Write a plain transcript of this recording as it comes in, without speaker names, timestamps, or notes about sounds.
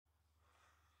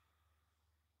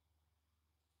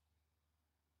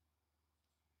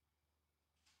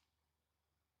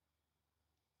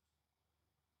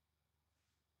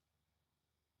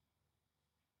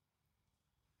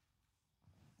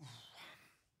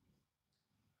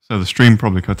So the stream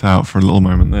probably cut out for a little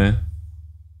moment there.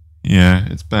 Yeah,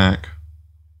 it's back.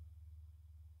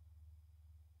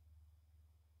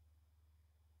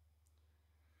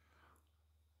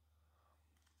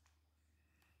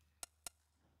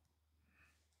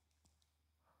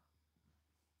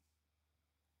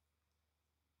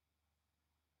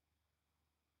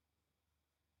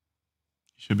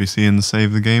 You should be seeing the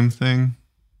save the game thing.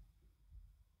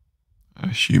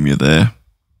 I assume you're there.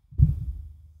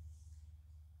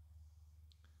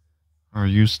 Are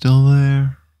you still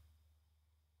there?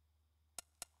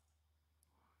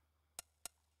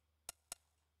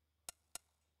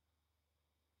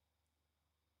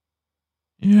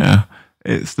 Yeah,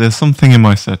 there's something in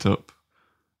my setup.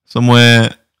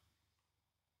 Somewhere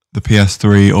the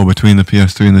PS3 or between the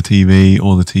PS3 and the TV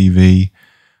or the TV,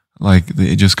 like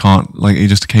it just can't, like it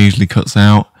just occasionally cuts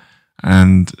out,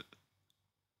 and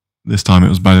this time it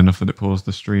was bad enough that it paused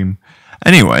the stream.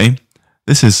 Anyway,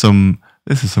 this is some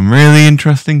really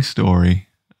interesting story.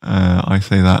 I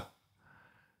say that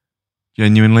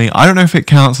genuinely. I don't know if it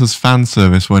counts as fan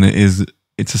service when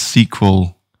it's a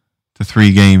sequel to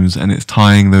 3 games and it's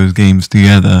tying those games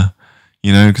together.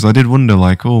 You know, because I did wonder,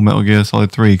 like, oh, Metal Gear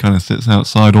Solid 3 kind of sits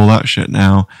outside all that shit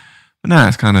now. But now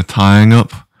it's kind of tying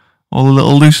up all the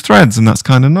little loose threads, and that's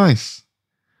kind of nice.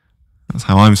 That's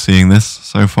how I'm seeing this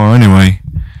so far, anyway.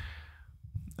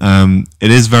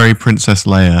 It is very Princess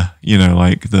Leia, you know,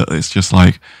 like, it's just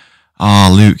like,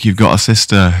 Luke, you've got a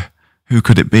sister. Who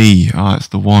could it be? It's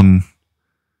the one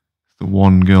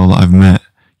girl that I've met.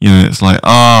 You know, it's like,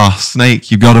 Snake,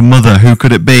 you've got a mother. Who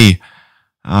could it be?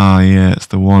 Yeah, it's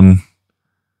the one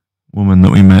woman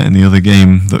that we met in the other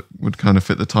game that would kind of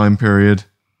fit the time period.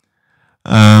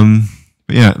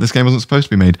 But yeah, this game wasn't supposed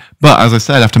to be made. But as I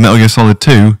said, after Metal Gear Solid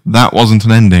 2, that wasn't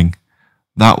an ending.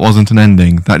 That wasn't an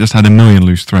ending. That just had a million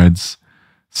loose threads.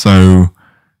 So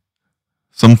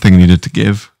something needed to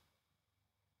give.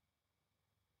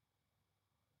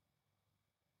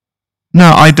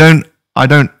 No, I don't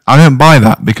buy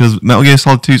that, because Metal Gear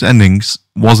Solid 2's endings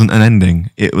wasn't an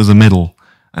ending. It was a middle,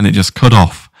 and it just cut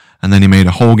off. And then he made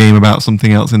a whole game about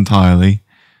something else entirely,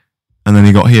 and then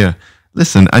he got here.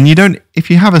 Listen, and you don't. If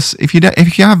you have a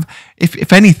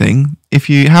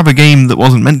game that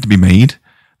wasn't meant to be made,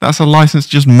 that's a license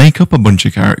to just make up a bunch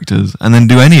of characters and then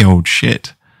do any old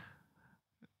shit.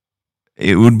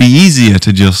 It would be easier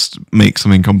to just make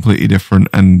something completely different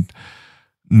and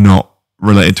not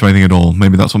related to anything at all.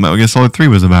 Maybe that's what Metal Gear Solid 3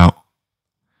 was about.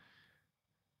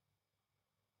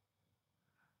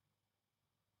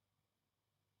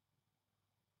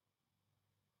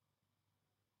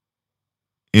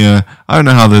 Yeah, I don't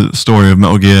know how the story of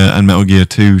Metal Gear and Metal Gear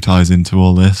 2 ties into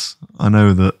all this. I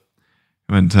know that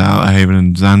he went to Outer Haven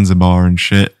and Zanzibar and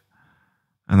shit,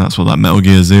 and that's what that Metal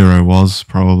Gear Zero was,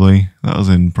 probably. That was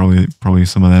in probably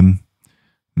some of them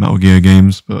Metal Gear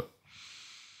games, but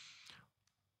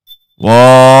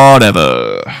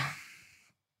whatever.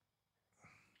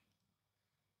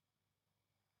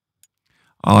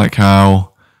 I like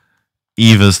how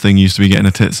Eva's thing used to be getting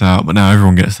her tits out, but now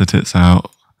everyone gets their tits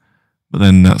out. But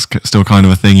then that's still kind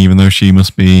of a thing, even though she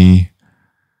must be...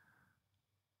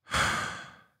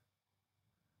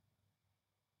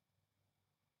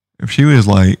 If she was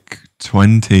like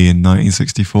 20 in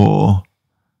 1964,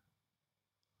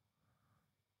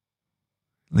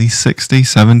 at least 60,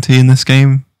 70 in this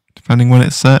game, depending when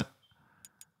it's set.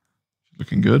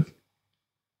 Looking good.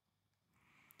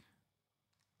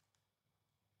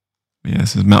 Yeah,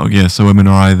 this is Metal Gear, so women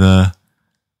are either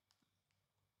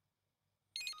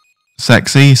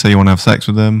sexy, so you want to have sex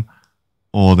with them,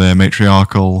 or they're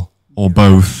matriarchal, or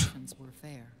both. Were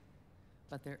fair,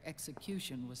 but their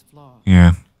execution was flawed.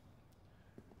 Yeah.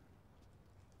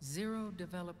 Zero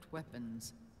developed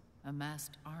weapons,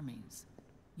 amassed armies,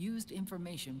 used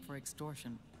information for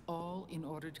extortion, all in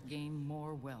order to gain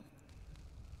more wealth.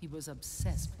 He was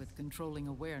obsessed with controlling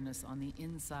awareness on the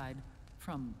inside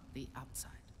from the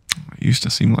outside. He used to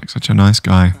seem like such a nice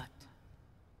guy. But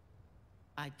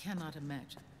I cannot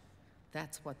imagine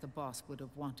that's what the boss would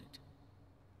have wanted.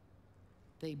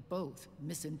 They both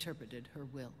misinterpreted her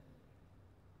will.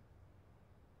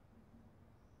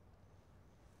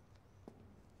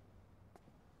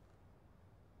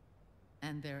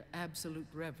 And their absolute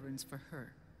reverence for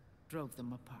her drove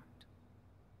them apart.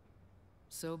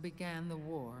 So began the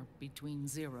war between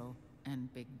Zero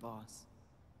and Big Boss.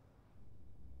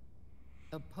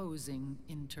 Opposing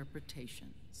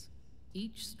interpretations,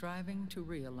 each striving to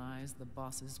realize the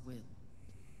boss's will.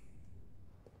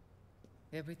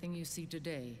 Everything you see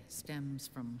today stems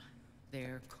from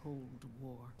their Cold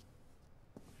War.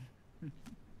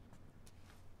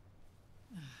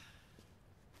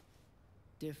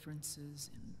 differences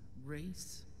in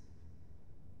race,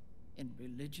 in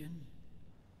religion,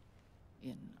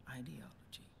 in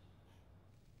ideology.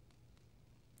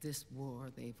 This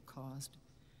war they've caused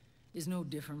is no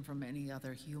different from any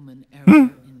other human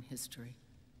error in history.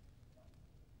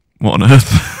 What on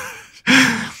earth?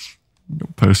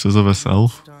 Got posters of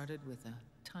herself. Started with a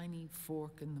tiny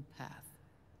fork in the path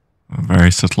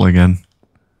Very subtle again.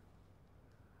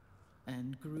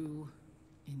 and grew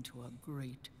into a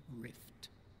great rift.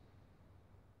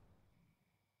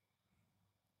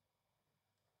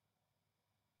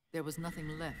 There was nothing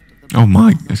left of the Oh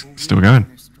my, noble it's women still in going.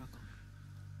 their struggle.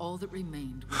 All that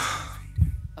remained was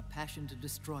hatred, a passion to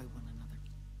destroy one another.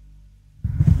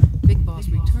 Big Boss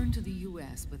returned to the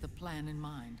U.S. with a plan in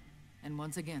mind, and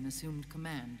once again assumed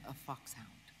command of Foxhound.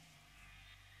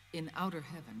 In Outer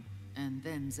Heaven, and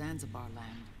then Zanzibar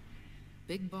Land,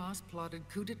 Big Boss plotted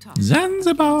coup d'etat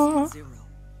Zanzibar! against Zero.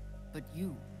 But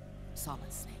you,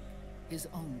 Solid Snake, his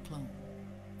own clone,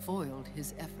 foiled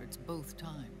his efforts both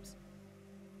times.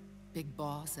 Big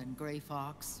Boss and Gray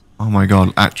Fox. Oh my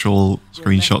god, actual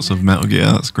screenshots of Metal Gear,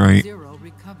 that's great. Zero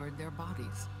recovered their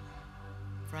bodies.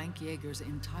 Frank Yeager's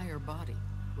entire body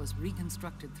was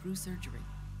reconstructed through surgery,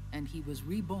 and he was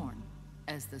reborn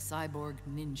as the cyborg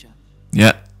ninja.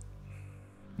 Yeah.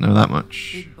 Know that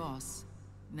much. Big Boss,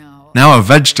 now A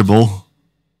vegetable.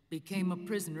 became a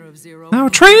prisoner of Zero. Now a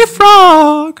tree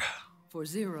frog! For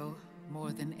Zero,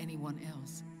 more than anyone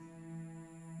else,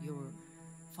 your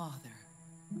father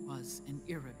was an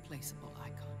irreplaceable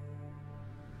icon.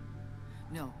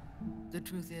 No, the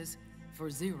truth is, for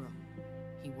Zero,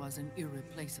 he was an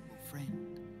irreplaceable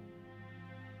friend.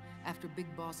 After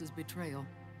Big Boss's betrayal,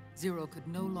 Zero could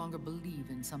no longer believe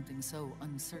in something so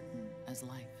uncertain as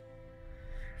life.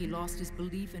 He lost his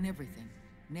belief in everything.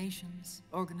 Nations,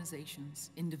 organizations,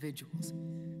 individuals.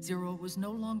 Zero was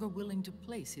no longer willing to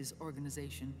place his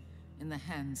organization in the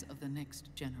hands of the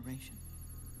next generation.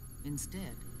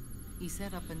 Instead, he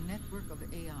set up a network of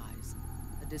AIs,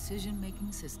 a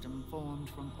decision-making system formed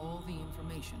from all the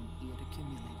information he had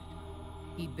accumulated.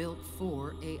 He built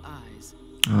 4 AIs,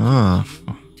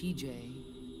 TJ,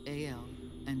 AL,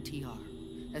 and TR,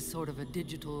 as sort of a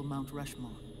digital Mount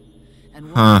Rushmore,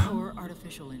 and one core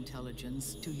artificial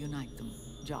intelligence to unite them,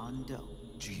 John Doe.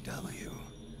 GW.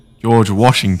 George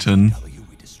Washington. GW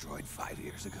we destroyed 5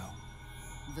 years ago.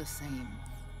 The same.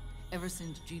 Ever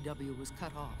since GW was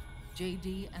cut off,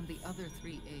 JD and the other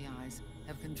 3 AIs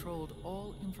have controlled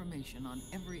all information on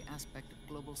every aspect of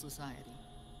global society.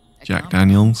 Jack Economics,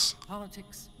 Daniels.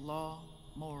 Politics, law,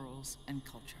 morals, and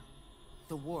culture.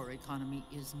 The war economy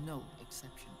is no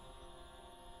exception.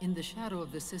 In the shadow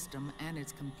of the system and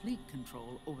its complete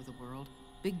control over the world,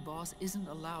 Big Boss isn't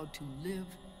allowed to live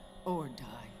or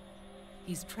die.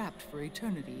 He's trapped for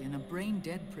eternity in a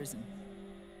brain-dead prison.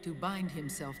 To bind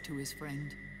himself to his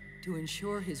friend, to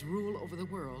ensure his rule over the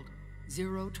world,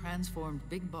 Zero transformed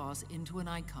Big Boss into an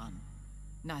icon,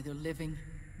 neither living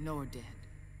nor dead.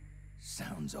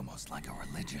 Sounds almost like a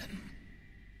religion.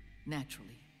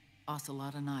 Naturally,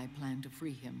 Ocelot and I plan to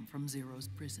free him from Zero's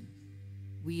prison.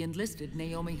 We enlisted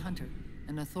Naomi Hunter,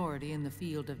 an authority in the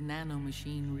field of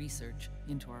nanomachine research,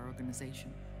 into our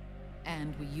organization.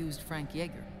 And we used Frank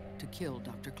Yeager to kill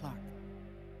Dr. Clark.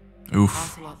 Oof.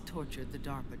 Ocelot tortured the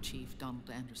DARPA chief, Donald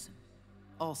Anderson,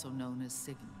 also known as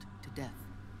Sigint, to death,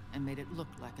 and made it look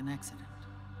like an accident.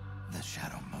 The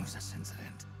Shadow Moses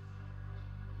incident.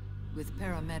 With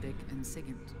Paramedic and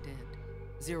Sigint dead,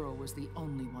 Zero was the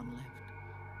only one left.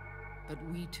 But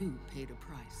we too paid a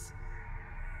price.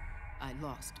 I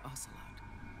lost Ocelot.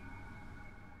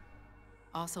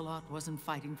 Ocelot wasn't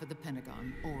fighting for the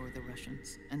Pentagon or the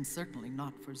Russians, and certainly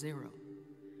not for Zero.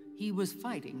 He was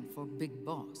fighting for Big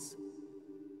Boss.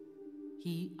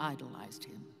 He idolized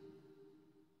him.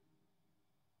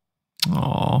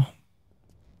 Aww.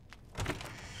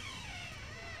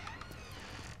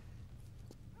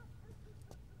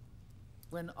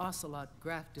 When Ocelot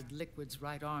grafted Liquid's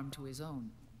right arm to his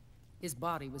own, his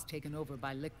body was taken over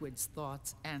by Liquid's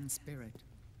thoughts and spirit.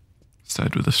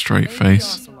 Said with a straight Maybe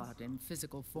face. Ocelot in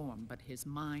physical form, but his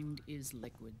mind is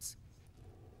Liquid's.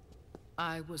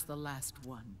 I was the last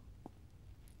one.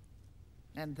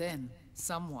 And then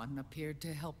someone appeared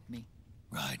to help me.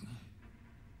 Raiden.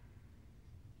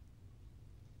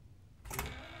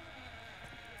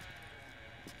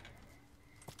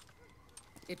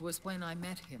 It was when I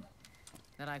met him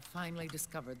that I finally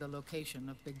discovered the location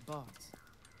of Big Boss.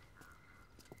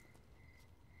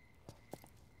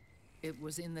 It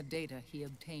was in the data he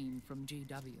obtained from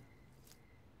GW.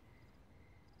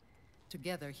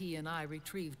 Together, he and I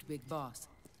retrieved Big Boss.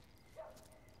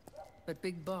 But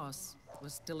Big Boss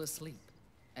was still asleep,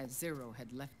 as Zero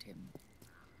had left him.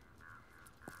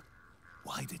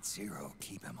 Why did Zero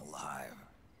keep him alive?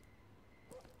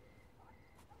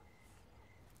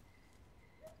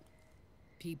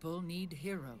 People need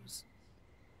heroes.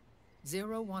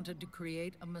 Zero wanted to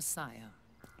create a messiah.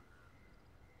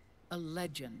 A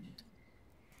legend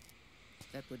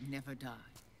that would never die.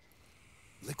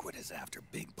 Liquid is after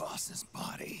Big Boss's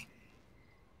body.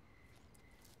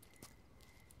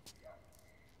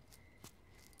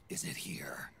 Is it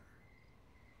here?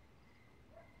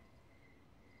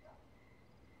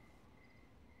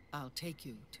 I'll take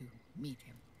you to meet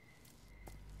him.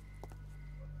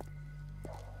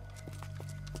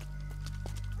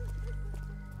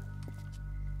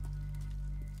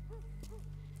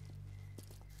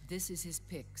 This is his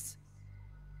Pyx,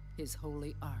 his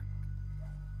holy ark.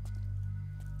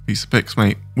 Piece of pics,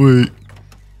 mate. Wait.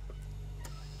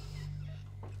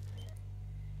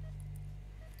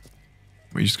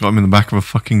 We just got him in the back of a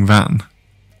fucking van.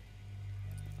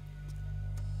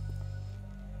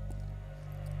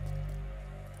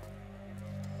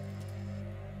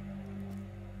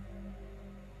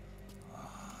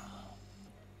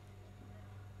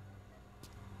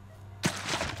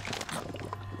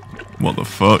 What the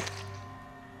fuck?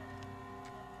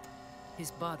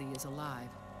 His body is alive,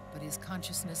 but his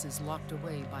consciousness is locked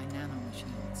away by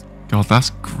nanomachines. God,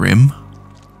 that's grim.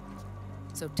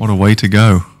 So What a way to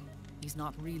go. he's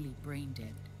not really brain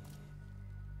dead.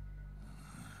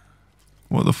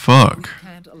 What the We fuck?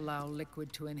 can't allow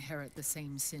Liquid to inherit the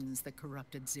same sins that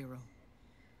corrupted Zero.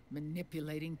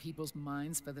 Manipulating people's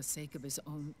minds for the sake of his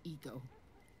own ego.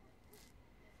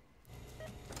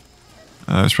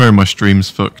 It's probably my stream's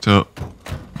fucked up.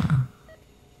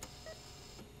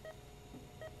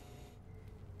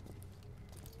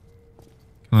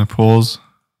 Can I pause?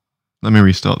 Let me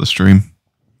restart the stream.